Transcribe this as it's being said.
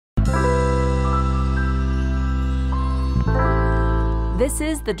This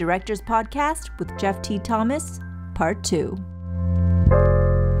is the Director's Podcast with Jeff T. Thomas, Part 2.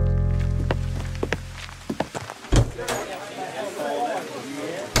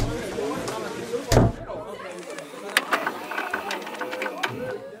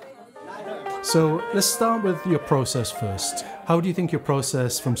 So let's start with your process first. How do you think your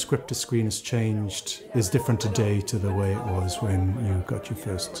process from script to screen has changed, is different today to the way it was when you got your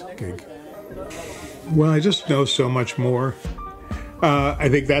first gig? Well, I just know so much more. I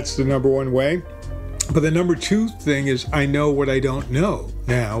think that's the number one way. But the number two thing is I know what I don't know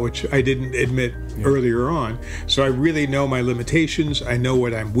now, which I didn't admit earlier on. So I really know my limitations. I know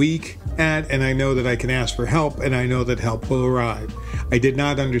what I'm weak at, and I know that I can ask for help, and I know that help will arrive. I did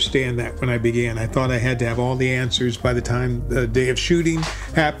not understand that when I began. I thought I had to have all the answers by the time the day of shooting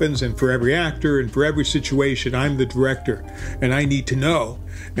happens, and for every actor and for every situation, I'm the director, and I need to know.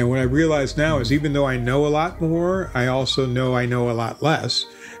 And what I realize now is even though I know a lot more, I also know I know a lot less.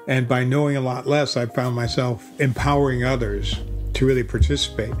 And by knowing a lot less, I found myself empowering others to really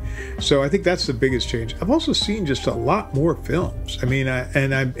participate. So I think that's the biggest change. I've also seen just a lot more films. I mean,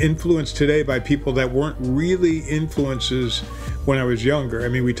 and I'm influenced today by people that weren't really influences when I was younger. I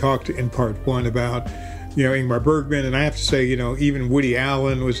mean, we talked in part one about, Ingmar Bergman, and I have to say, even Woody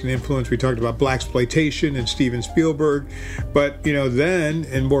Allen was an influence. We talked about blaxploitation and Steven Spielberg. But, then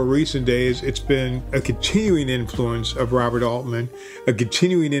in more recent days, it's been a continuing influence of Robert Altman, a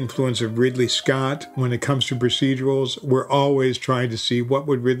continuing influence of Ridley Scott. When it comes to procedurals, we're always trying to see what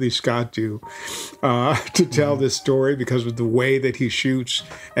would Ridley Scott do to tell this story, because of the way that he shoots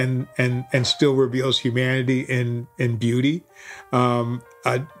and still reveals humanity in beauty.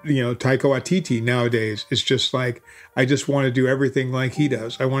 Taika Waititi nowadays is just like, I just want to do everything like he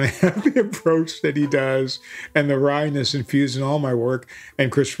does. I want to have the approach that he does and the wryness infused in all my work,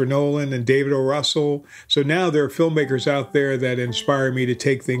 and Christopher Nolan and David O. Russell. So now there are filmmakers out there that inspire me to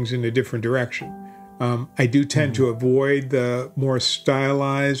take things in a different direction. I do tend to avoid the more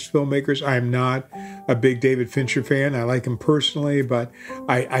stylized filmmakers. I'm not a big David Fincher fan. I like him personally, but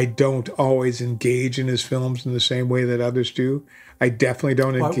I don't always engage in his films in the same way that others do. I definitely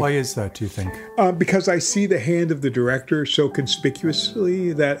don't engage. Why is that, do you think? Because I see the hand of the director so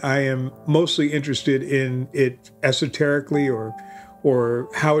conspicuously that I am mostly interested in it esoterically or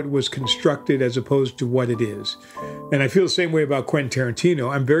how it was constructed as opposed to what it is. And I feel the same way about Quentin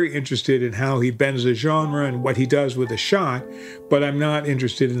Tarantino. I'm very interested in how he bends the genre and what he does with a shot, but I'm not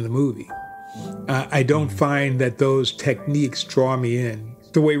interested in the movie. I don't find that those techniques draw me in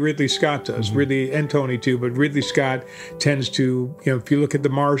the way Ridley Scott does. Ridley and Tony too, but Ridley Scott tends to, if you look at The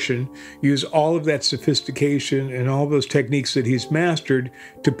Martian, use all of that sophistication and all those techniques that he's mastered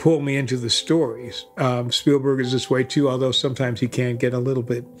to pull me into the stories. Spielberg is this way too, although sometimes he can get a little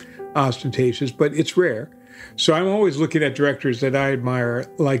bit ostentatious, but it's rare. So I'm always looking at directors that I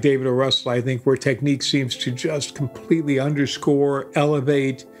admire, like David O. Russell, I think, where technique seems to just completely underscore,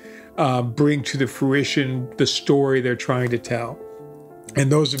 elevate, bring to the fruition the story they're trying to tell. And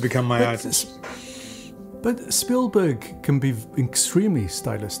those have become my idols. But Spielberg can be extremely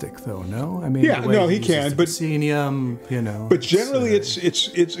stylistic, though. No, I mean, he can. But proscenium, But generally, it's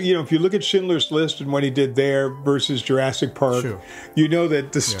if you look at Schindler's List and what he did there versus Jurassic Park, you know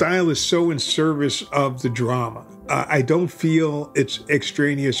that the style is so in service of the drama. I don't feel it's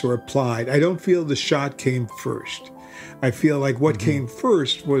extraneous or applied. I don't feel the shot came first. I feel like what came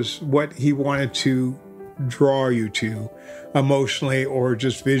first was what he wanted to draw you to emotionally or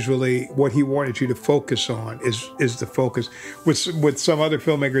just visually. What he wanted you to focus on is the focus. With some other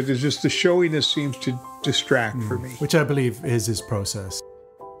filmmakers, it's just the showiness seems to distract for me. Which I believe is his process.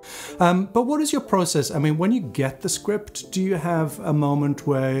 But what is your process? I mean, when you get the script, do you have a moment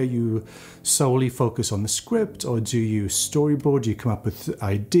where you solely focus on the script, or do you storyboard? Do you come up with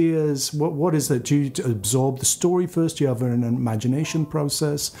ideas? What is that? Do you absorb the story first? Do you have an imagination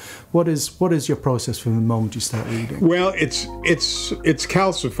process? What is your process from the moment you start reading? Well, it's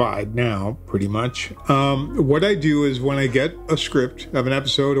calcified now, pretty much. What I do is when I get a script of an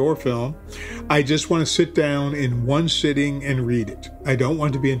episode or film, I just want to sit down in one sitting and read it. I don't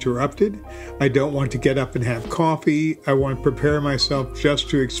want to be interrupted. I don't want to get up and have coffee. I want to prepare myself just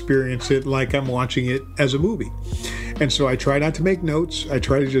to experience it like I'm watching it as a movie. And so I try not to make notes. I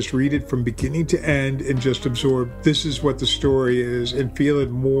try to just read it from beginning to end and just absorb this is what the story is and feel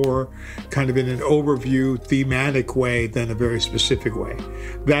it more kind of in an overview, thematic way than a very specific way.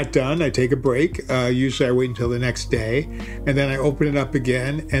 That done, I take a break. Usually I wait until the next day, and then I open it up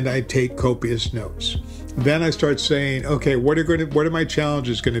again and I take copious notes. Then I start saying, okay, what are my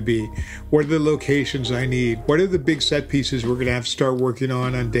challenges going to be? What are the locations I need? What are the big set pieces we're going to have to start working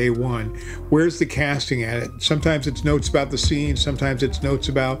on day one? Where's the casting at it? Sometimes it's notes about the scene. Sometimes it's notes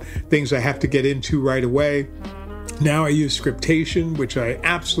about things I have to get into right away. Now I use scriptation, which I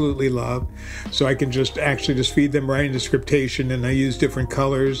absolutely love. So I can just feed them right into scriptation, and I use different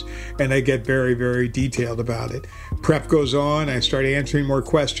colors, and I get very, very detailed about it. Prep goes on. I start answering more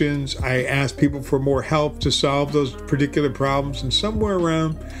questions. I ask people for more help to solve those particular problems. And somewhere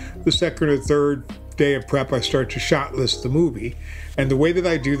around the second or third day of prep, I start to shot list the movie. And the way that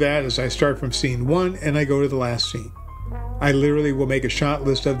I do that is I start from scene 1 and I go to the last scene. I literally will make a shot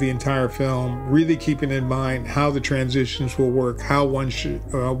list of the entire film, really keeping in mind how the transitions will work, how one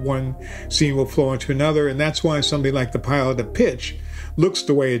scene will flow into another. And that's why something like the pilot of Pitch looks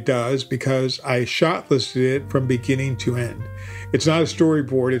the way it does, because I shot listed it from beginning to end. It's not a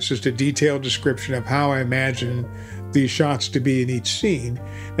storyboard, it's just a detailed description of how I imagine these shots to be in each scene.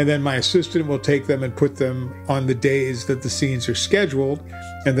 And then my assistant will take them and put them on the days that the scenes are scheduled.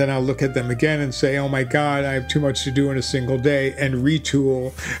 And then I'll look at them again and say, oh my God, I have too much to do in a single day, and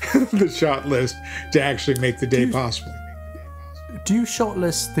retool the shot list to actually make the day possible. Do you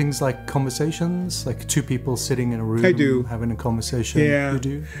shortlist things like conversations, like two people sitting in a room I do. Having a conversation? Yeah. You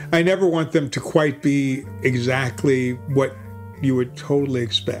do? I never want them to quite be exactly what you would totally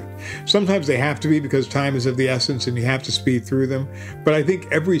expect. Sometimes they have to be because time is of the essence and you have to speed through them. But I think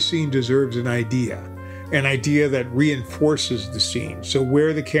every scene deserves an idea that reinforces the scene. So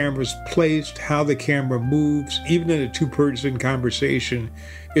where the camera's placed, how the camera moves, even in a two-person conversation,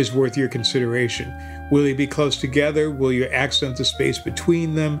 is worth your consideration. Will they be close together? Will you accent the space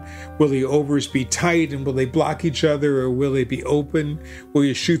between them? Will the overs be tight and will they block each other, or will they be open? Will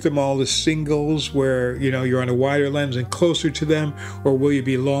you shoot them all as singles where you're on a wider lens and closer to them, or will you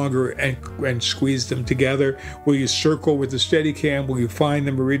be longer and squeeze them together? Will you circle with the Steadicam? Will you find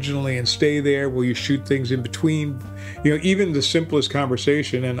them originally and stay there? Will you shoot things in between? Even the simplest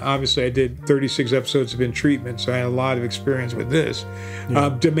conversation, and obviously I did 36 episodes of In Treatment, so I had a lot of experience with this,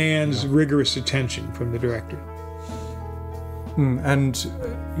 demands rigorous attention from the director. And,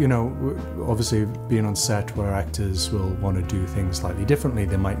 obviously being on set where actors will want to do things slightly differently,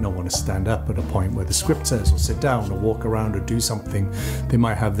 they might not want to stand up at a point where the script says, or sit down or walk around or do something. They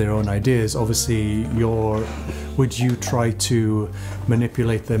might have their own ideas. Obviously, would you try to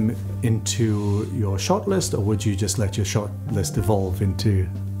manipulate them into your shot list, or would you just let your shot list evolve into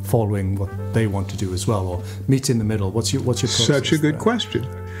following what they want to do as well, or meet in the middle? What's your process? Such a good question.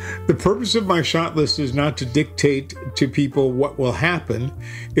 The purpose of my shot list is not to dictate to people what will happen.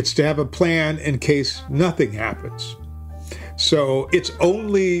 It's to have a plan in case nothing happens. So it's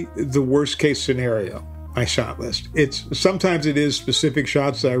only the worst case scenario, my shot list. Sometimes it is specific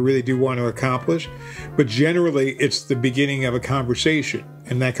shots that I really do want to accomplish, but generally it's the beginning of a conversation.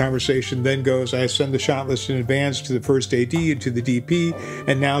 And that conversation then goes, I send the shot list in advance to the first AD and to the DP,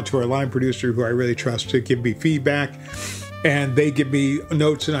 and now to our line producer, who I really trust to give me feedback. And they give me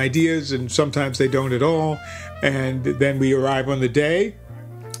notes and ideas, and sometimes they don't at all. And then we arrive on the day.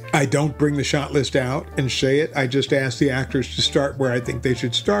 I don't bring the shot list out and say it. I just ask the actors to start where I think they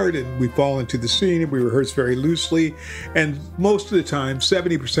should start, and we fall into the scene, and we rehearse very loosely. And most of the time,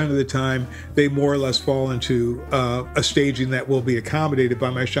 70% of the time, they more or less fall into a staging that will be accommodated by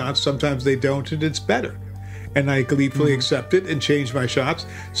my shots. Sometimes they don't, and it's better. And I gleefully accept it and change my shots.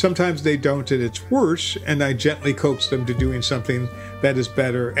 Sometimes they don't, and it's worse, and I gently coax them to doing something that is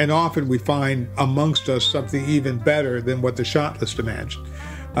better. And often we find amongst us something even better than what the shot list imagined.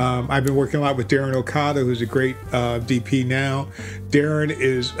 I've been working a lot with Darren Okada, who's a great DP now. Darren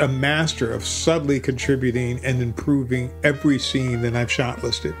is a master of subtly contributing and improving every scene that I've shot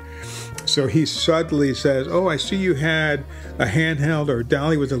listed. So he subtly says, oh, I see you had a handheld or a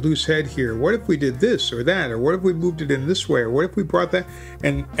dolly with a loose head here. What if we did this or that? Or what if we moved it in this way? Or what if we brought that?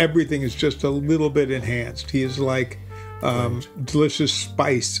 And everything is just a little bit enhanced. He is like delicious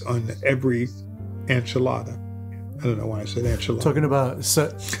spice on every enchilada. I don't know why I said enchilada.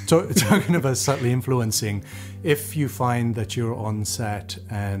 Talking about subtly influencing, if you find that you're on set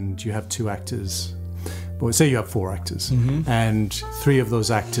and you have two actors, well, say you have four actors, and three of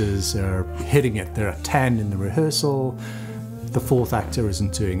those actors are hitting it. They're at 10 in the rehearsal. The fourth actor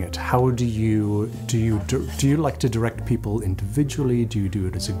isn't doing it. How do you like to direct people individually? Do you do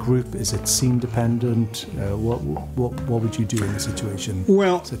it as a group? Is it scene dependent? What would you do in a situation?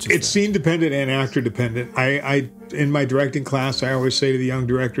 Well, it's scene dependent and actor dependent. I in my directing class, I always say to the young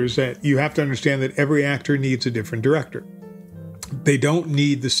directors that you have to understand that every actor needs a different director. They don't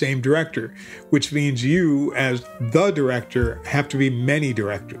need the same director, which means you, as the director, have to be many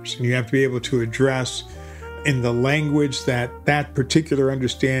directors, and you have to be able to address in the language that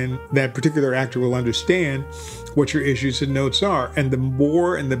particular actor will understand what your issues and notes are. And the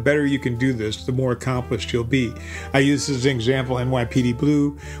more and the better you can do this, the more accomplished you'll be. I use this as an example in NYPD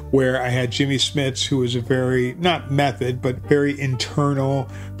Blue, where I had Jimmy Smits, who was a very, not method, but very internal,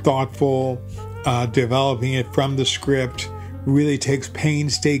 thoughtful, developing it from the script, really takes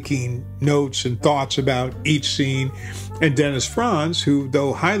painstaking notes and thoughts about each scene. And Dennis Franz, who,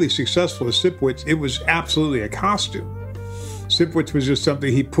 though highly successful as Sipowicz, it was absolutely a costume. Sipowicz was just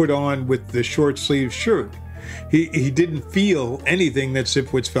something he put on with the short sleeve shirt. He didn't feel anything that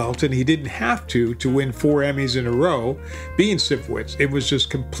Sipowicz felt, and he didn't have to win 4 Emmys in a row being Sipowicz. It was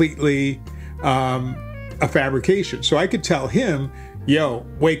just completely a fabrication. So I could tell him, yo,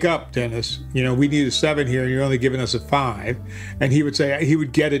 wake up, Dennis. You know, we need a 7 here, and you're only giving us a 5. And he would say, he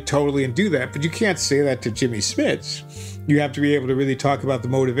would get it totally and do that. But you can't say that to Jimmy Smits. You have to be able to really talk about the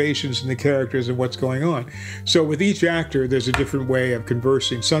motivations and the characters and what's going on. So with each actor, there's a different way of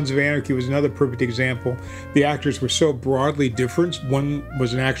conversing. Sons of Anarchy was another perfect example. The actors were so broadly different. One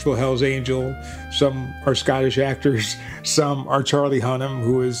was an actual Hell's Angel. Some are Scottish actors. Some are Charlie Hunnam,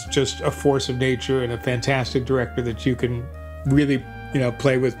 who is just a force of nature and a fantastic director that you can really,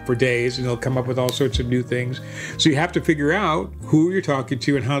 play with for days, and he'll come up with all sorts of new things. So you have to figure out who you're talking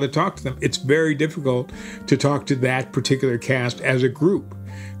to and how to talk to them. It's very difficult to talk to that particular cast as a group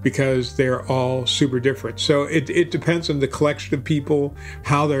because they're all super different. So it depends on the collection of people,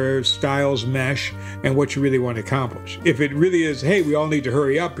 how their styles mesh, and what you really want to accomplish. If it really is, hey, we all need to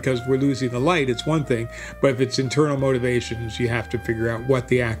hurry up because we're losing the light, it's one thing. But if it's internal motivations, you have to figure out what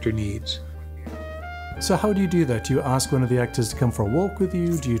the actor needs. So how do you do that? Do you ask one of the actors to come for a walk with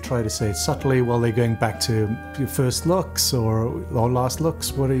you? Do you try to say it subtly while they're going back to your first looks or last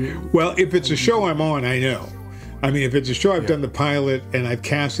looks? What are you? Well, if it's a show I'm on, I know. I mean, if it's a show I've done the pilot and I've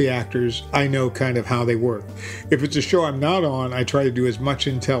cast the actors, I know kind of how they work. If it's a show I'm not on, I try to do as much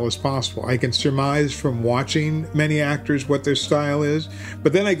intel as possible. I can surmise from watching many actors what their style is,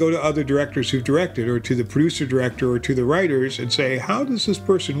 but then I go to other directors who've directed, or to the producer director, or to the writers, and say, how does this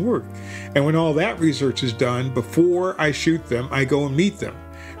person work? And when all that research is done, before I shoot them, I go and meet them.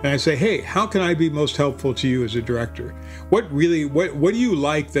 And I say, hey, how can I be most helpful to you as a director? What do you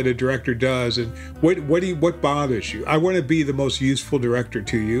like that a director does, and what bothers you? I want to be the most useful director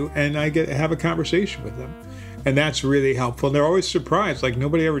to you, and I get to have a conversation with them. And that's really helpful. And they're always surprised, like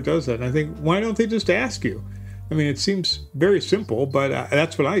nobody ever does that. And I think, why don't they just ask you? I mean, it seems very simple, but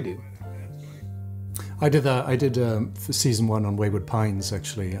that's what I do. I did that. I did season 1 on Wayward Pines,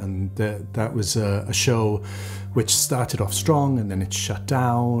 actually, and that was a show which started off strong, and then it shut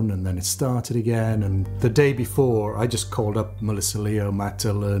down, and then it started again. And the day before, I just called up Melissa Leo, Matt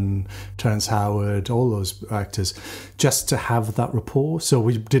Dillon, Terrence Howard, all those actors, just to have that rapport. So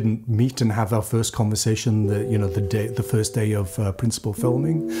we didn't meet and have our first conversation the first day of principal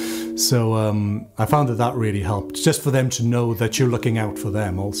filming. So I found that really helped, just for them to know that you're looking out for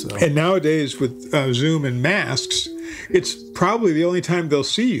them also. And nowadays with Zoom and masks, it's probably the only time they'll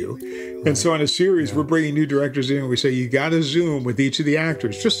see you. And so on a series, we're bringing new directors in, and we say, you got to Zoom with each of the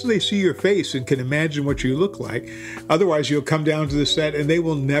actors, just so they see your face and can imagine what you look like. Otherwise, you'll come down to the set, and they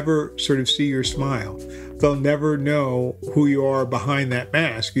will never sort of see your smile. They'll never know who you are behind that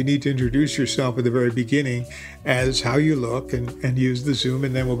mask. You need to introduce yourself at the very beginning as how you look, and use the Zoom,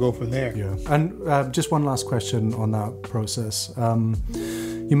 and then we'll go from there. Yeah. And just one last question on that process.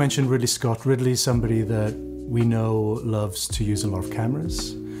 You mentioned Ridley Scott. Ridley is somebody that we know loves to use a lot of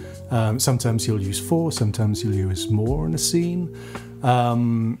cameras. Sometimes he'll use 4, sometimes he'll use more in a scene.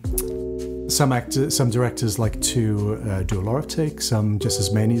 Some directors like to do a lot of takes, some just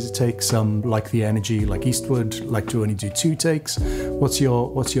as many as it takes, some like the energy, like Eastwood, like to only do 2 takes. What's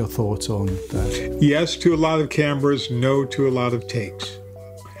your thoughts on that? Yes to a lot of cameras, no to a lot of takes.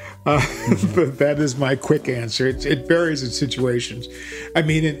 But that is my quick answer. It varies in situations. I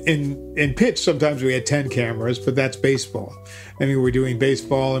mean, in pitch, sometimes we had 10 cameras, but that's baseball. I mean, we're doing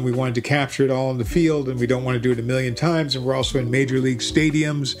baseball, and we wanted to capture it all in the field, and we don't want to do it a million times. And we're also in major league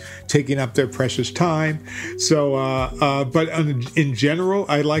stadiums, taking up their precious time. So, but in general,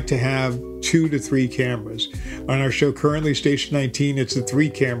 I like to have 2 to 3 cameras. On our show currently, Station 19, it's a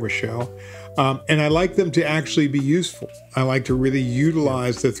 3-camera show. And I like them to actually be useful. I like to really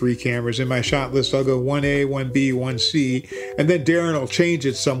utilize the 3 cameras. In my shot list, I'll go 1A, 1B, 1C, and then Darren will change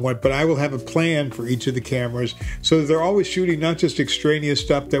it somewhat, but I will have a plan for each of the cameras so that they're always shooting not just extraneous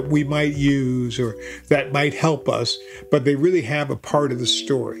stuff that we might use or that might help us, but they really have a part of the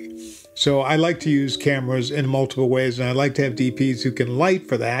story. So I like to use cameras in multiple ways, and I like to have DPs who can light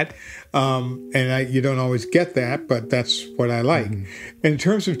for that. You don't always get that, but that's what I like. In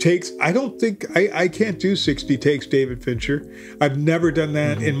terms of takes, I don't think I can't do 60 takes, David Fincher. I've never done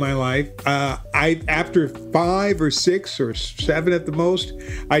that in my life. After 5 or 6 or 7 at the most,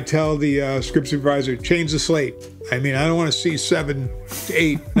 I tell the script supervisor, change the slate. I mean, I don't want to see 7,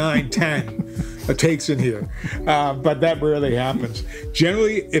 8, 9, 10 takes in here, but that rarely happens.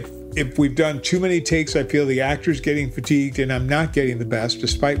 Generally, if we've done too many takes, I feel the actor's getting fatigued and I'm not getting the best,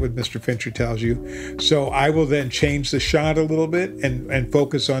 despite what Mr. Fincher tells you. So I will then change the shot a little bit and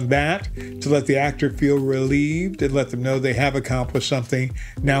focus on that to let the actor feel relieved and let them know they have accomplished something.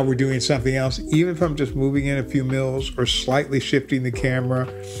 Now we're doing something else. Even if I'm just moving in a few mils or slightly shifting the camera,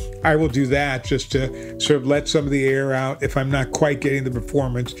 I will do that just to sort of let some of the air out. If I'm not quite getting the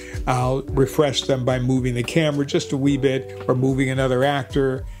performance, I'll refresh them by moving the camera just a wee bit or moving another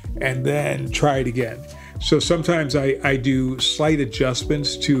actor, and then try it again. So sometimes I do slight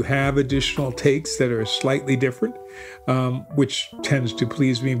adjustments to have additional takes that are slightly different, which tends to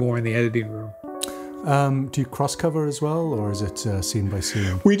please me more in the editing room. Do you cross cover as well, or is it scene by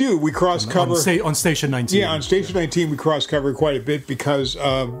scene? We do. We cross cover on Station 19. Yeah, on Station 19 we cross cover quite a bit because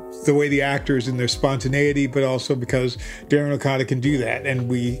of the way the actors and their spontaneity, but also because Darren Okada can do that,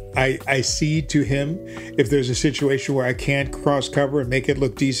 and I cede to him. If there's a situation where I can't cross cover and make it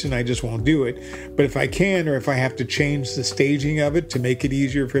look decent, I just won't do it. But if I can, or if I have to change the staging of it to make it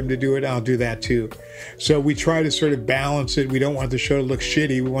easier for him to do it, I'll do that too. So we try to sort of balance it. We don't want the show to look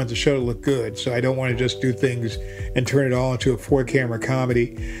shitty. We want the show to look good. So I don't want to just do things and turn it all into a 4-camera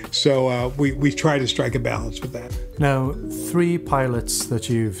comedy. So we try to strike a balance with that. Now, 3 pilots that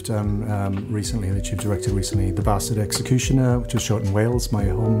you've done recently, that you've directed recently: The Bastard Executioner, which was shot in Wales, my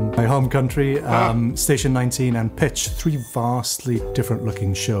home country, Station 19, and Pitch. 3 vastly different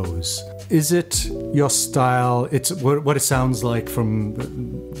looking shows. Is it your style? It's what it sounds like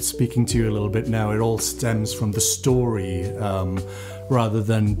from speaking to you a little bit now. It all stems from the story, rather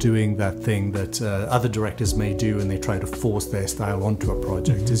than doing that thing that other directors may do and they try to force their style onto a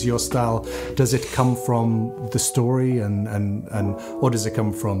project. Is your style, does it come from the story or does it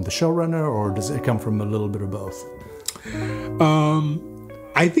come from the showrunner, or does it come from a little bit of both?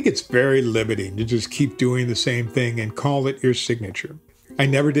 I think it's very limiting to just keep doing the same thing and call it your signature. I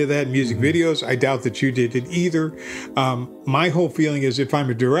never did that in music videos. I doubt that you did it either. My whole feeling is, if I'm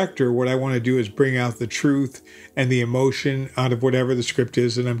a director, what I want to do is bring out the truth and the emotion out of whatever the script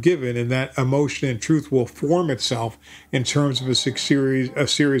is that I'm given, and that emotion and truth will form itself in terms of a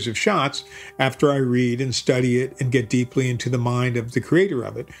series of shots after I read and study it and get deeply into the mind of the creator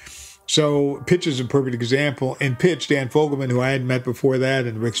of it. So Pitch is a perfect example. In Pitch, Dan Fogelman, who I had met before that,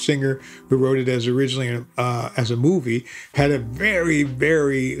 and Rick Singer, who wrote it as originally as a movie, had a very,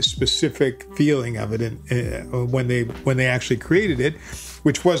 very specific feeling of it when they actually created it,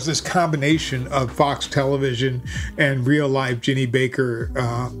 which was this combination of Fox television and real life Ginny Baker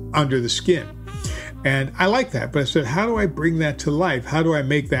under the skin. And I like that, but I said, how do I bring that to life? How do I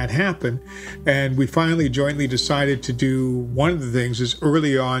make that happen? And we finally jointly decided to do, one of the things is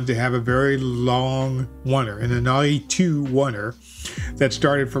early on to have a very long oneer, an Anali 2 oneer that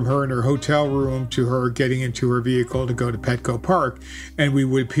started from her in her hotel room to her getting into her vehicle to go to Petco Park, and we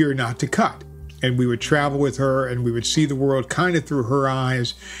would appear not to cut. And we would travel with her, and we would see the world kind of through her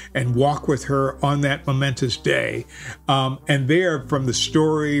eyes and walk with her on that momentous day. And there, from the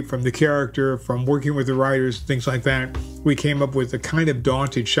story, from the character, from working with the writers, things like that, we came up with a kind of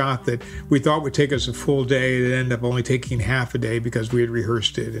daunting shot that we thought would take us a full day. It ended up only taking half a day because we had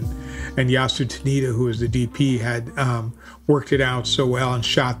rehearsed it. And Yasu Tanida, who was the DP, had worked it out so well and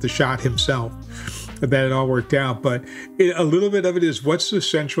shot the shot himself that it all worked out. But a little bit of it is, what's the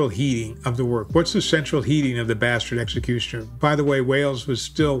central heating of the work? What's the central heating of The Bastard Executioner? By the way, Wales was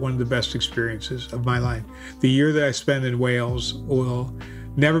still one of the best experiences of my life. The year that I spent in Wales will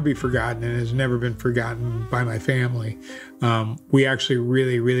never be forgotten, and has never been forgotten by my family. We actually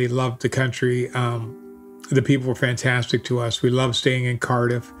really, really loved the country. The people were fantastic to us. We loved staying in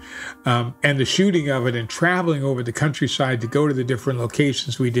Cardiff. And the shooting of it and traveling over the countryside to go to the different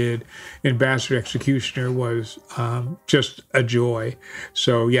locations we did in Bastard Executioner was just a joy.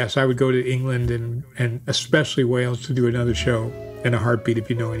 So yes, I would go to England and especially Wales to do another show in a heartbeat if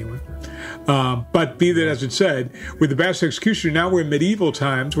you know anyone. But be that as it said, with the Bastard Executioner, now we're in medieval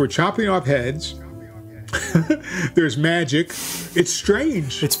times. We're chopping off heads. There's magic. It's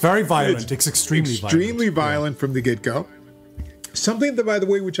strange. It's very violent. It's extremely violent from the get-go. Something that, by the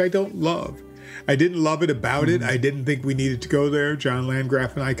way, which I don't love. I didn't love it about it. I didn't think we needed to go there. John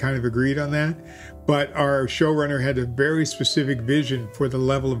Landgraf and I kind of agreed on that. but our showrunner had a very specific vision for the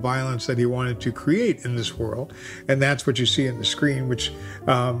level of violence that he wanted to create in this world. And that's what you see on the screen, which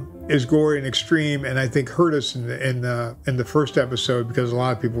is gory and extreme, and I think hurt us in the first episode because a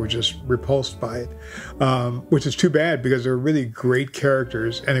lot of people were just repulsed by it, which is too bad because there were really great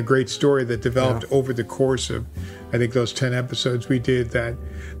characters and a great story that developed over the course of, I think, those 10 episodes we did that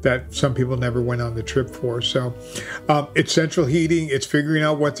some people never went on the trip for. So it's central heating, it's figuring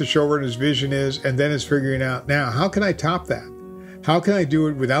out what the showrunner's vision is, and then it's figuring out, now, how can I top that? How can I do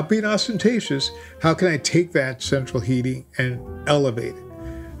it without being ostentatious? How can I take that central heating and elevate it?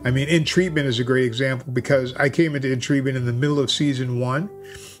 I mean, In Treatment is a great example because I came into In Treatment in the middle of season 1,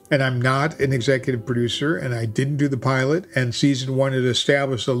 and I'm not an executive producer, and I didn't do the pilot. And season 1 had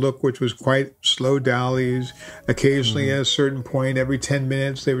established a look which was quite slow dollies. Occasionally, at a certain point, every 10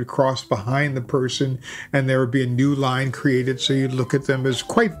 minutes, they would cross behind the person, and there would be a new line created. So you'd look at them as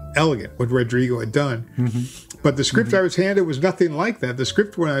quite elegant, what Rodrigo had done. But the script I was handed was nothing like that. The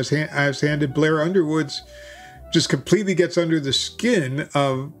script when I was handed, Blair Underwood's, just completely gets under the skin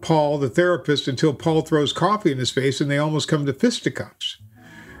of Paul, the therapist, until Paul throws coffee in his face and they almost come to fisticuffs.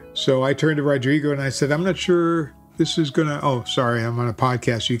 So I turned to Rodrigo and I said, I'm not sure this is going to... Oh, sorry, I'm on a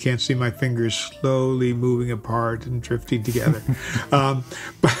podcast. You can't see my fingers slowly moving apart and drifting together.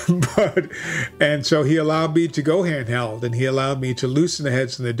 And so he allowed me to go handheld, and he allowed me to loosen the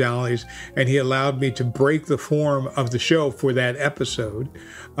heads and the dollies, and he allowed me to break the form of the show for that episode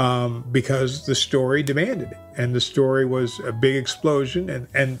because the story demanded it. And the story was a big explosion,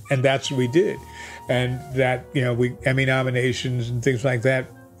 and that's what we did. And that, we Emmy nominations and things like that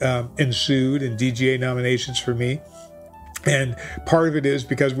ensued, and DGA nominations for me. And part of it is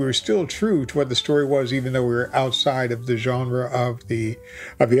because we were still true to what the story was, even though we were outside of the genre of the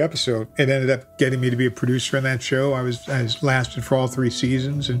episode. It ended up getting me to be a producer on that show. I lasted for all 3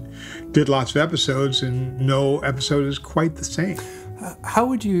 seasons and did lots of episodes, and no episode is quite the same. How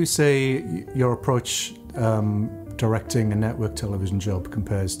would you say your approach directing a network television job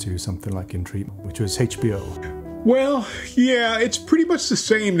compares to something like In Treatment, which was HBO? Well, yeah, it's pretty much the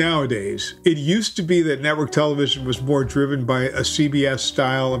same nowadays. It used to be that network television was more driven by a CBS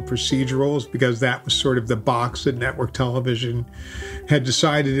style of procedurals because that was sort of the box that network television had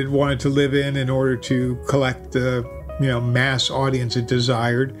decided it wanted to live in order to collect the mass audience it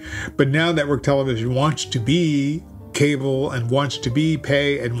desired. But now network television wants to be cable and wants to be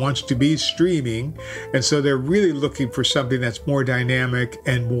pay and wants to be streaming, and so they're really looking for something that's more dynamic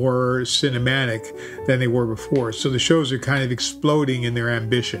and more cinematic than they were before. So the shows are kind of exploding in their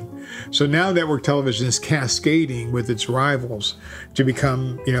ambition. So now network television is cascading with its rivals to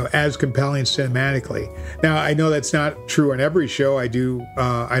become as compelling cinematically. Now I know that's not true on every show. I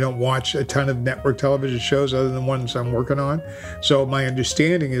don't watch a ton of network television shows other than ones I'm working on. So my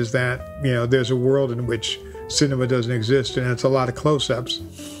understanding is that there's a world in which cinema doesn't exist, and it's a lot of close-ups.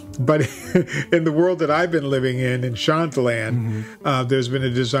 But in the world that I've been living in Shantaland, there's been a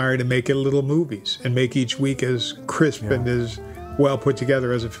desire to make it little movies and make each week as crisp and as well put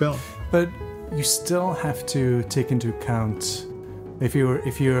together as a film. But you still have to take into account if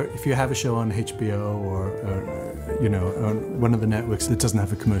you have a show on HBO or on one of the networks that doesn't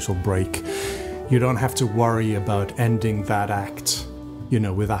have a commercial break, you don't have to worry about ending that act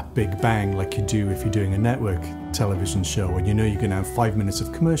with that big bang like you do if you're doing a network television show, and you're going to have 5 minutes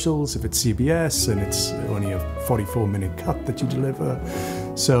of commercials if it's CBS, and it's only a 44-minute cut that you deliver.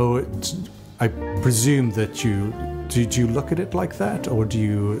 So I presume that do you look at it like that, or do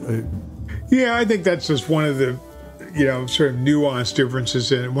you... Yeah, I think that's just one of the sort of nuanced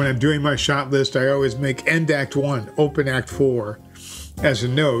differences. And when I'm doing my shot list, I always make end act 1, open act 4. As a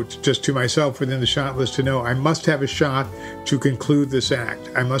note, just to myself within the shot list to know I must have a shot to conclude this act.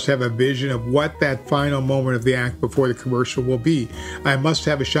 I must have a vision of what that final moment of the act before the commercial will be. I must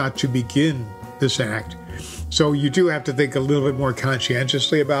have a shot to begin this act. So you do have to think a little bit more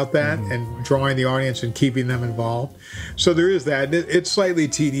conscientiously about that and drawing the audience and keeping them involved. So there is that. It's slightly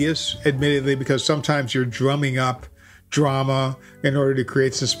tedious, admittedly, because sometimes you're drumming up drama in order to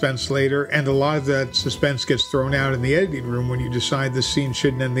create suspense later, and a lot of that suspense gets thrown out in the editing room when you decide this scene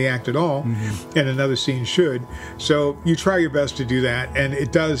shouldn't end the act at all and another scene should. So you try your best to do that, and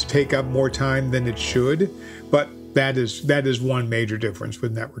it does take up more time than it should, but that is one major difference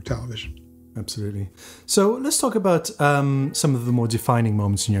with network television. Absolutely. So let's talk about some of the more defining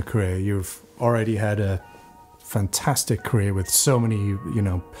moments in your career. You've already had a fantastic career with so many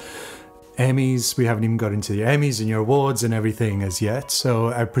Emmys. We haven't even got into the Emmys and your awards and everything as yet. So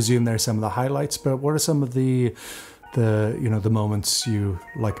I presume there are some of the highlights, but what are some of the moments you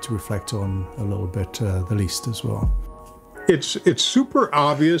like to reflect on a little bit the least as well? It's super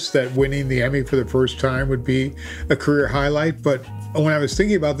obvious that winning the Emmy for the first time would be a career highlight, but when I was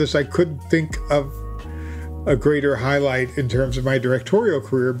thinking about this, I couldn't think of a greater highlight in terms of my directorial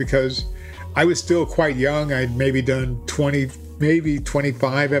career because I was still quite young. I'd maybe done 20, maybe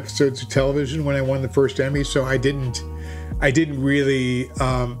 25 episodes of television when I won the first Emmy, so I didn't really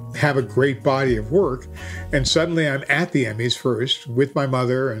have a great body of work. And suddenly I'm at the Emmys first with my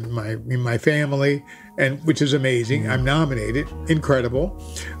mother and my family, and which is amazing. I'm nominated, incredible.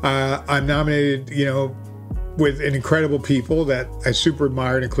 I'm nominated, with an incredible people that I super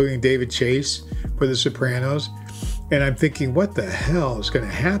admired, including David Chase for The Sopranos. And I'm thinking, what the hell is going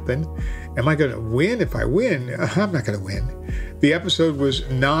to happen? Am I going to win? If I win, I'm not going to win. The episode was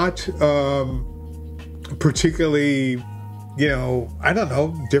not particularly, I don't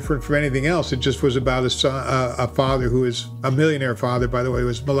know, different from anything else. It just was about a father who is a millionaire father, by the way, who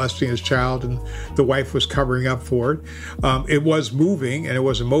was molesting his child, and the wife was covering up for it. It was moving and it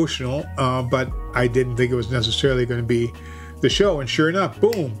was emotional, but I didn't think it was necessarily going to be the show. And sure enough,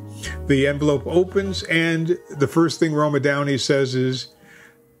 boom, the envelope opens, and the first thing Roma Downey says is,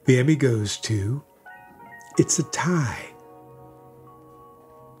 "The Emmy goes to, it's a tie."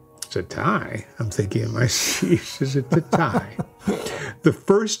 It's a tie. I'm thinking in my seat, is it a tie? The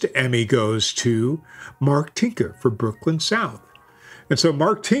first Emmy goes to Mark Tinker for Brooklyn South. And so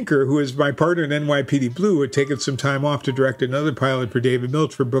Mark Tinker, who is my partner in NYPD Blue, had taken some time off to direct another pilot for David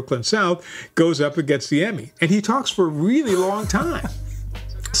Milch for Brooklyn South, goes up and gets the Emmy. And he talks for a really long time.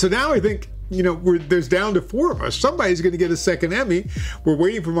 So now I think, there's down to 4 of us. Somebody's going to get a second Emmy. We're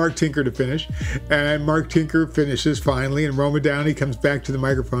waiting for Mark Tinker to finish. And Mark Tinker finishes finally, and Roma Downey comes back to the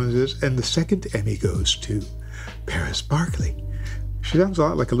microphone and says, "And the second Emmy goes to Paris Barclay." She sounds a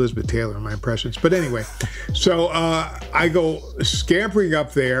lot like Elizabeth Taylor in my impressions. But anyway, so I go scampering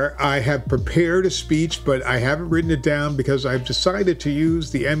up there. I have prepared a speech, but I haven't written it down because I've decided to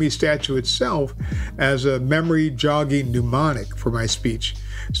use the Emmy statue itself as a memory jogging mnemonic for my speech.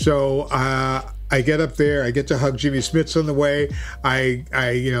 So I get up there, I get to hug Jimmy Smits on the way. I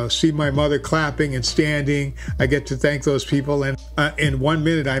see my mother clapping and standing. I get to thank those people. And in 1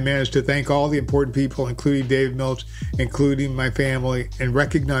 minute, I managed to thank all the important people, including David Milch, including my family, and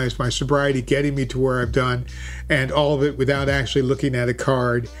recognize my sobriety getting me to where I've done, and all of it without actually looking at a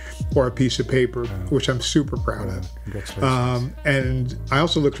card or a piece of paper, which I'm super proud of. Congratulations. And I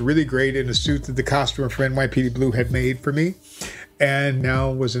also looked really great in a suit that the costumer for NYPD Blue had made for me. And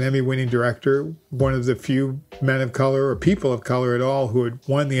now was an Emmy-winning director, one of the few men of color or people of color at all who had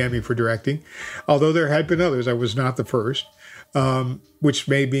won the Emmy for directing. Although there had been others, I was not the first, which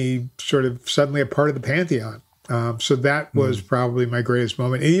made me sort of suddenly a part of the pantheon. So that was probably my greatest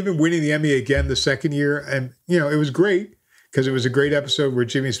moment. And even winning the Emmy again the second year, and it was great because it was a great episode where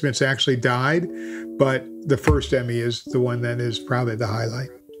Jimmy Smits actually died. But the first Emmy is the one that is probably the highlight.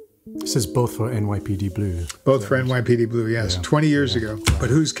 This is both for NYPD Blue. Both for NYPD Blue, yes. Yeah. 20 years ago. But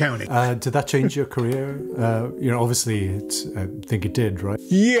who's counting? Did that change your career? Obviously, I think it did, right?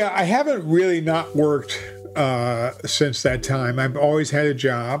 Yeah, I haven't really not worked since that time. I've always had a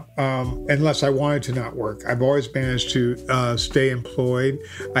job, unless I wanted to not work. I've always managed to stay employed.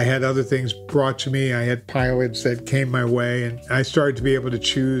 I had other things brought to me. I had pilots that came my way, and I started to be able to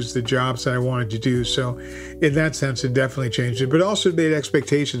choose the jobs that I wanted to do. So in that sense, it definitely changed it, but also made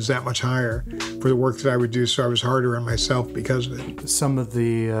expectations that much higher for the work that I would do, so I was harder on myself because of it. Some of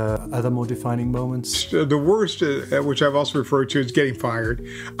the other more defining moments? The worst, which I've also referred to, is getting fired.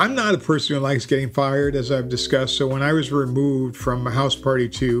 I'm not a person who likes getting fired, as I've discussed. So when I was removed from House Party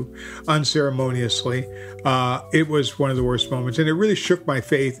 2 unceremoniously, it was one of the worst moments, and it really shook my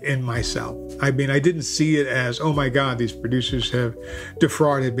faith in myself. I mean, I didn't see it as, oh my God, these producers have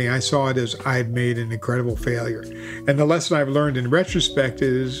defrauded me. I saw it as I've made an incredible failure. And the lesson I've learned in retrospect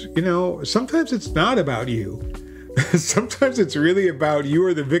is, sometimes it's not about you. Sometimes it's really about you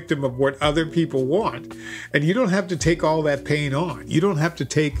are the victim of what other people want. And you don't have to take all that pain on. You don't have to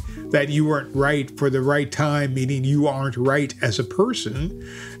take that you weren't right for the right time, meaning you aren't right as a person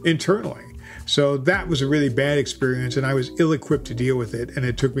internally. So that was a really bad experience, and I was ill-equipped to deal with it, and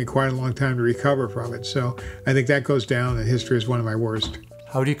it took me quite a long time to recover from it. So I think that goes down in history as one of my worst.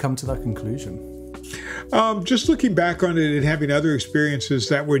 How do you come to that conclusion? Just looking back on it and having other experiences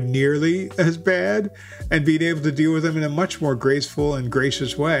that were nearly as bad and being able to deal with them in a much more graceful and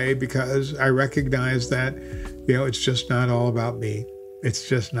gracious way, because I recognize that, it's just not all about me. It's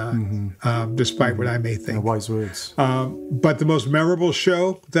just not, despite what I may think. Wise words. But the most memorable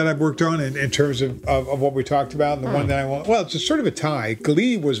show that I've worked on in terms of what we talked about, and the one that I want, well, it's a sort of a tie.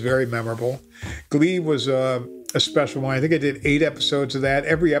 Glee was very memorable. Glee was a special one. I think I did 8 episodes of that.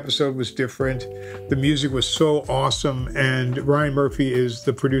 Every episode was different. The music was so awesome. And Ryan Murphy is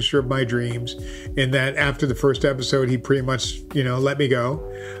the producer of my dreams, in that after the first episode, he pretty much, let me go.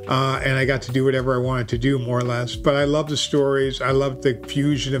 And I got to do whatever I wanted to do, more or less. But I love the stories. I love the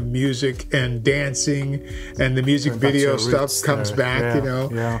fusion of music and dancing, and the music video stuff comes back,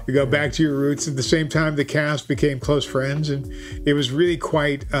 You go back to your roots. At the same time, the cast became close friends, and it was really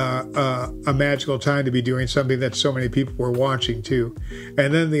quite a magical time to be doing something that so many people were watching too.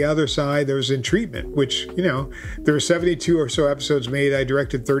 And then the other side, there was In Treatment, which, there were 72 or so episodes made. I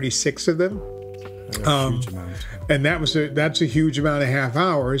directed 36 of them. And that's a huge amount of half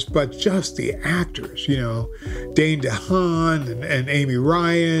hours, but just the actors, Dane DeHaan and Amy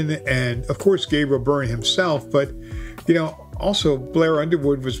Ryan, and of course Gabriel Byrne himself, but also Blair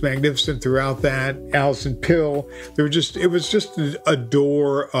Underwood was magnificent throughout that. Alison Pill. It was just a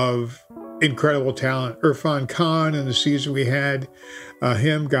door of incredible talent. Irfan Khan in the season we had,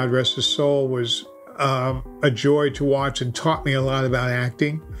 him, God rest his soul, was a joy to watch and taught me a lot about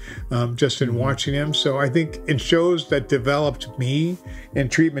acting just in watching him. So I think in shows that developed me,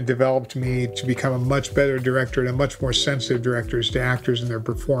 and Treatment developed me to become a much better director and a much more sensitive director to actors and their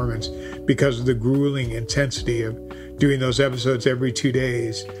performance, because of the grueling intensity of doing those episodes every 2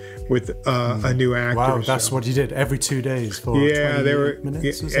 days with a new actor. Wow, that's what you did every 2 days for 20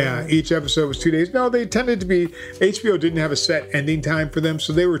 minutes? Each episode was 2 days. No, they tended to be, HBO didn't have a set ending time for them,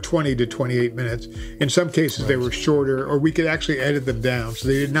 so they were 20 to 28 minutes. In some cases, they were shorter, or we could actually edit them down, so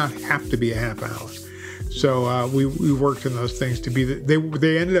they did not have to be a half hour. So we worked on those things to be,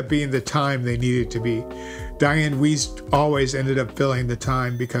 they ended up being the time they needed to be. Diane Wiest always ended up filling the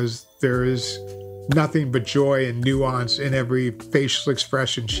time, because there is nothing but joy and nuance in every facial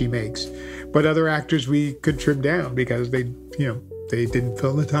expression she makes. But other actors we could trim down because they didn't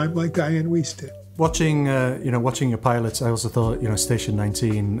fill the time like Diane Wiest did. Watching your pilots, I also thought, Station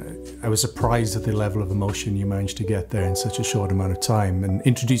 19, I was surprised at the level of emotion you managed to get there in such a short amount of time, and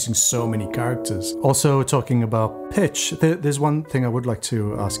introducing so many characters. Also, talking about pitch, there's one thing I would like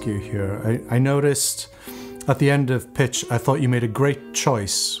to ask you here. I noticed at the end of Pitch, I thought you made a great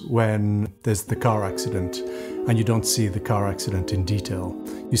choice when there's the car accident and you don't see the car accident in detail.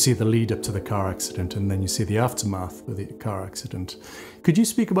 You see the lead up to the car accident, and then you see the aftermath of the car accident. Could you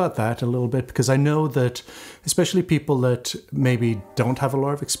speak about that a little bit? Because I know that especially people that maybe don't have a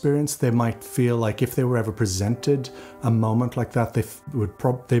lot of experience, they might feel like if they were ever presented a moment like that,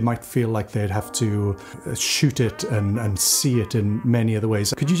 they might feel like they'd have to shoot it and see it in many other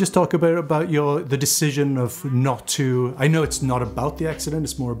ways. Could you just talk about the decision of not to? I know it's not about the accident;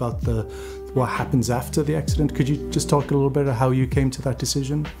 it's more about what happens after the accident. Could you just talk a little bit about how you came to that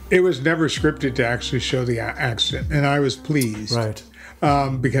decision? It was never scripted to actually show the accident, and I was pleased. Right.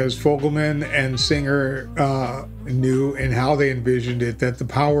 Because Fogelman and Singer knew, in how they envisioned it, that the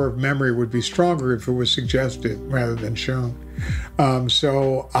power of memory would be stronger if it was suggested rather than shown.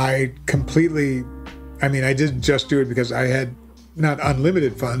 So I didn't just do it because I had not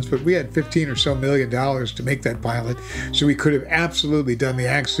unlimited funds, but we had $15 million or so to make that pilot. So we could have absolutely done the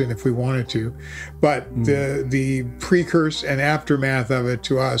accident if we wanted to. But the precursor and aftermath of it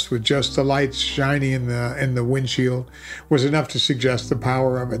to us, with just the lights shining in the windshield, was enough to suggest the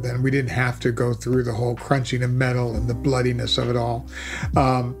power of it. Then we didn't have to go through the whole crunching of metal and the bloodiness of it all.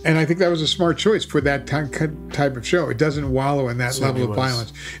 And I think that was a smart choice for that type of show. It doesn't wallow in that level of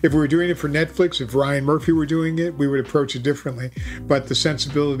violence. If we were doing it for Netflix, if Ryan Murphy were doing it, we would approach it differently. But the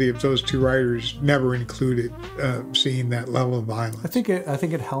sensibility of those two writers never included seeing that level of violence. I think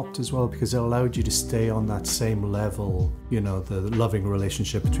it helped as well, because it allowed you to stay on that same level, the loving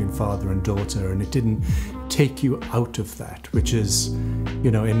relationship between father and daughter, and it didn't take you out of that, which is,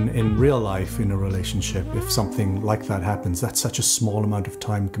 in real life, in a relationship, if something like that happens, that's such a small amount of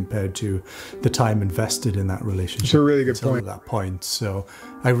time compared to the time invested in that relationship. It's a really good point. At that point. So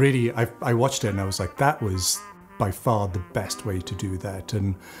I watched it and I was like, that was by far the best way to do that.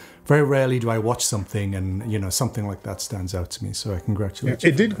 And very rarely do I watch something and something like that stands out to me. So I congratulate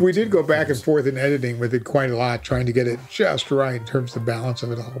you. We did go back and forth in editing with it quite a lot, trying to get it just right in terms of the balance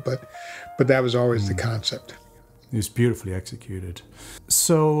of it all. But that was always the concept. It was beautifully executed.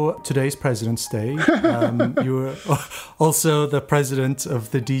 So today's President's Day. You were also the president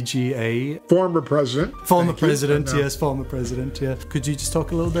of the DGA. Former president. Former president, yeah. Could you just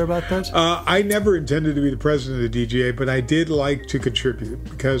talk a little bit about that? I never intended to be the president of the DGA, but I did like to contribute,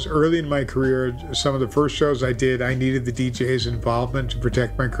 because early in my career, some of the first shows I did, I needed the DGA's involvement to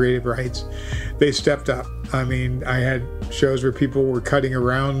protect my creative rights. They stepped up. I had shows where people were cutting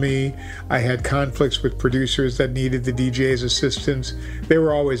around me. I had conflicts with producers that needed the DJ's assistance. They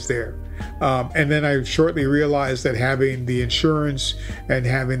were always there. And then I shortly realized that having the insurance and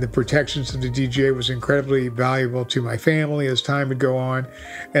having the protections of the DJ was incredibly valuable to my family as time would go on.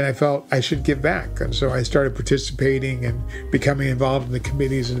 And I felt I should give back. And so I started participating and becoming involved in the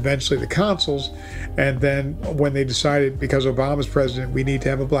committees and eventually the councils. And then when they decided, because Obama's president, we need to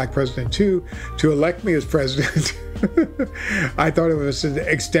have a black president too, to elect me as president, I thought it was an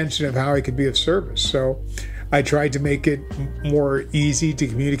extension of how I could be of service. So I tried to make it more easy to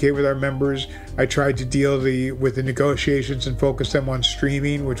communicate with our members. I tried to deal with the negotiations and focus them on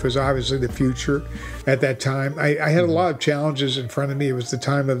streaming, which was obviously the future at that time. I had a lot of challenges in front of me. It was the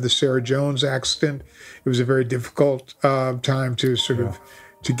time of the Sarah Jones accident. It was a very difficult time to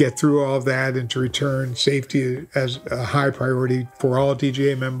to get through all of that and to return safety as a high priority for all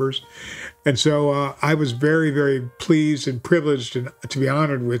DGA members. And so I was very, very pleased and privileged and to be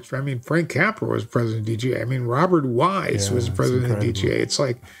honored with, Frank Capra was president of DGA. Robert Wise was the president of DGA. It's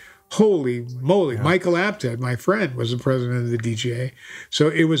like, holy moly. Yeah. Michael Apted, my friend, was the president of the DGA. So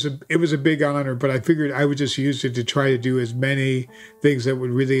it was a big honor, but I figured I would just use it to try to do as many things that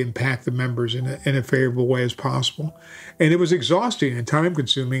would really impact the members in a favorable way as possible. And it was exhausting and time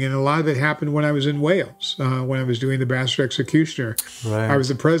consuming. And a lot of it happened when I was in Wales, when I was doing the Bastard Executioner. Right. I was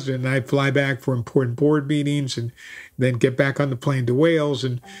the president and I'd fly back for important board meetings and then get back on the plane to Wales.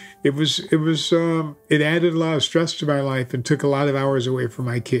 And it added a lot of stress to my life and took a lot of hours away from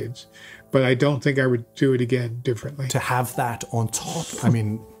my kids. But I don't think I would do it again differently. To have that on top,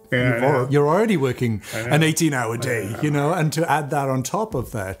 you're already working an 18-hour day, and to add that on top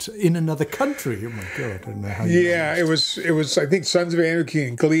of that in another country, oh my God, I don't know how you it was, I think, Sons of Anarchy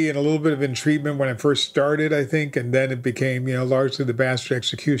and Glee and a little bit of Intriguement when I first started, I think, and then it became, largely the Bastard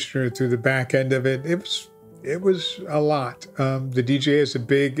Executioner through the back end of it. It was a lot. The DJ is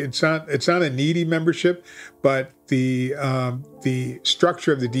it's not a needy membership, but the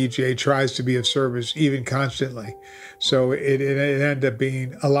structure of the DJ tries to be of service even constantly. So it ended up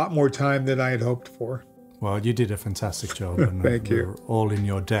being a lot more time than I had hoped for. Well, you did a fantastic job. And Thank you. We're all in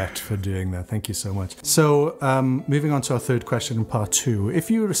your debt for doing that. Thank you so much. So moving on to our third question in part 2. If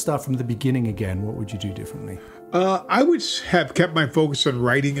you were to start from the beginning again, what would you do differently? I would have kept my focus on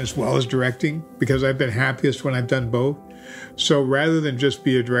writing as well as directing because I've been happiest when I've done both. So rather than just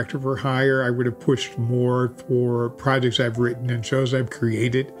be a director for hire, I would have pushed more for projects I've written and shows I've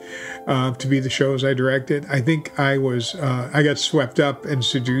created to be the shows I directed. I think I got swept up and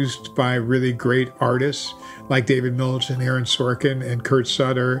seduced by really great artists like David Milch and Aaron Sorkin and Kurt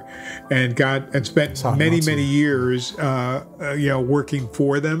Sutter, and spent many years, working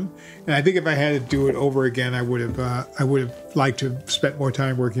for them. And I think if I had to do it over again, I would have liked to have spent more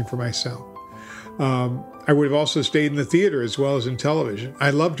time working for myself. I would have also stayed in the theater as well as in television.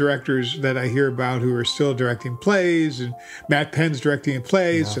 I love directors that I hear about who are still directing plays, and Matt Penn's directing a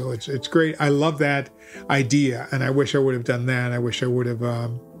play, so it's great. I love that idea, and I wish I would have done that. I wish I would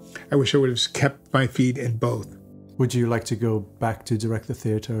have kept my feet in both. Would you like to go back to direct the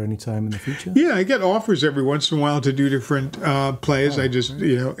theater anytime in the future? Yeah, I get offers every once in a while to do different plays. I just,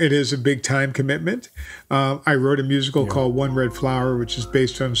 it is a big time commitment. I wrote a musical called One Red Flower, which is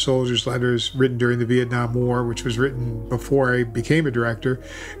based on soldiers' letters written during the Vietnam War, which was written before I became a director,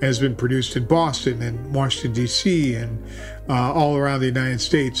 and has been produced in Boston and Washington, D.C., and all around the United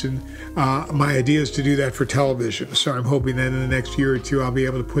States. And my idea is to do that for television. So I'm hoping that in the next year or two, I'll be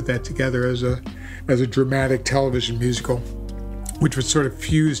able to put that together as a dramatic television musical, which would sort of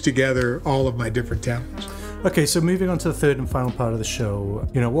fuse together all of my different talents. Okay, so moving on to the third and final part of the show,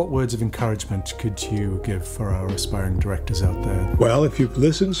 what words of encouragement could you give for our aspiring directors out there? Well, if you've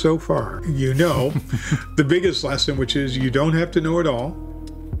listened so far, the biggest lesson, which is you don't have to know it all,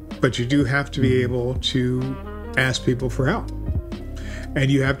 but you do have to be able to ask people for help. And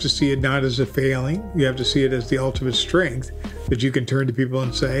you have to see it not as a failing, you have to see it as the ultimate strength, that you can turn to people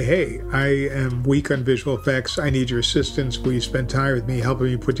and say, hey, I am weak on visual effects. I need your assistance. Will you spend time with me, helping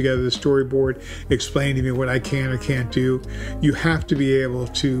me put together the storyboard, explain to me what I can or can't do? You have to be able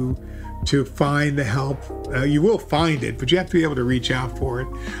to find the help. You will find it, but you have to be able to reach out for it.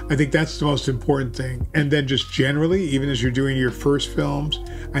 I think that's the most important thing. And then just generally, even as you're doing your first films,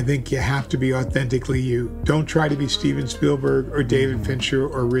 I think you have to be authentically you. Don't try to be Steven Spielberg or David Fincher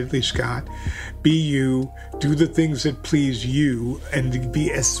or Ridley Scott. Be you, do the things that please you, and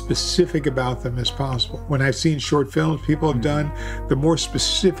be as specific about them as possible. When I've seen short films people have done, the more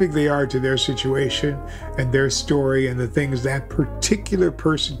specific they are to their situation and their story and the things that particular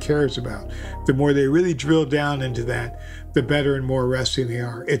person cares about, the more they really drill down into that, the better and more arresting they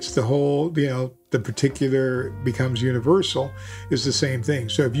are. It's the whole, the particular becomes universal is the same thing.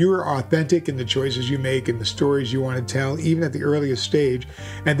 So if you are authentic in the choices you make and the stories you want to tell, even at the earliest stage,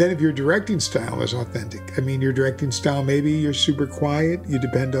 and then if your directing style is authentic, your directing style, maybe you're super quiet, you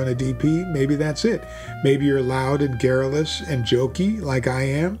depend on a DP, maybe that's it. Maybe you're loud and garrulous and jokey like I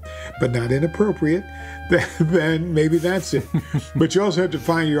am, but not inappropriate, then maybe that's it. But you also have to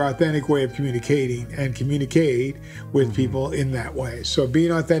find your authentic way of communicating and communicate with people in that way. So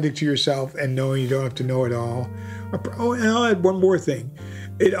being authentic to yourself and knowing you don't have to know it all. Oh, and I'll add one more thing.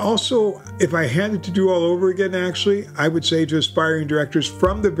 It also, if I had it to do all over again, actually, I would say to aspiring directors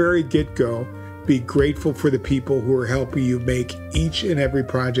from the very get-go, be grateful for the people who are helping you make each and every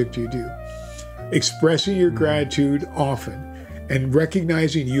project you do. Expressing your gratitude often and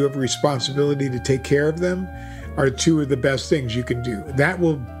recognizing you have a responsibility to take care of them are two of the best things you can do. That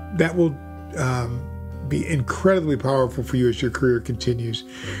will be incredibly powerful for you as your career continues.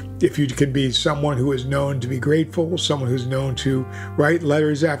 If you can be someone who is known to be grateful, someone who's known to write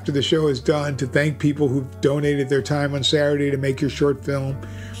letters after the show is done, to thank people who've donated their time on Saturday to make your short film,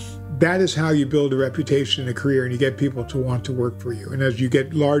 that is how you build a reputation in a career and you get people to want to work for you. And as you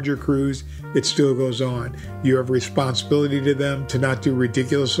get larger crews, it still goes on. You have a responsibility to them to not do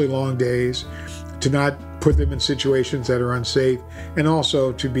ridiculously long days, to not put them in situations that are unsafe, and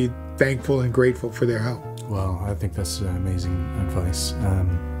also to be thankful and grateful for their help. Well, I think that's amazing advice.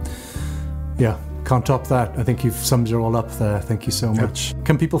 Can't top that. I think you've summed it all up there. Thank you so much.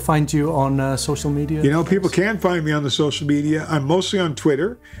 Can people find you on social media? People can find me on the social media. I'm mostly on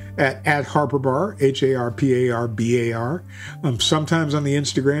Twitter at @HarperBar, HARPARBAR. Sometimes on the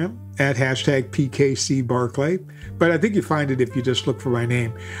Instagram at #PKC Barclay. But I think you find it if you just look for my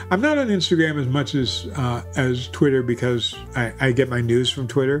name. I'm not on Instagram as much as Twitter because I get my news from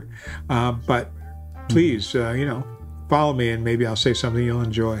Twitter. But please, follow me and maybe I'll say something you'll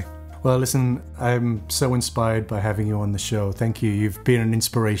enjoy. Well, listen, I'm so inspired by having you on the show. Thank you. You've been an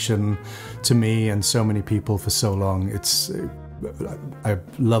inspiration to me and so many people for so long. I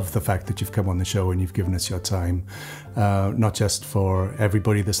love the fact that you've come on the show and you've given us your time, not just for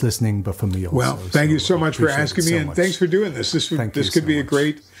everybody that's listening, but for me also. Well, thank you so much for asking me, and thanks for doing this. This could be a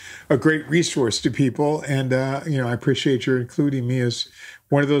great resource to people, and I appreciate your including me as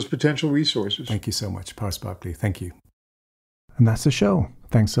one of those potential resources. Thank you so much, Paris Barclay. Thank you. And that's the show.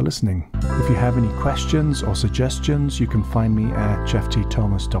 Thanks for listening. If you have any questions or suggestions, you can find me at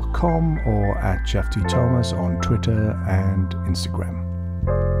jeffthomas.com or at jeffthomas on Twitter and Instagram.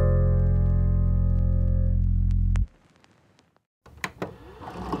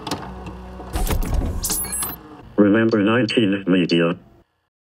 Remember 19 Media.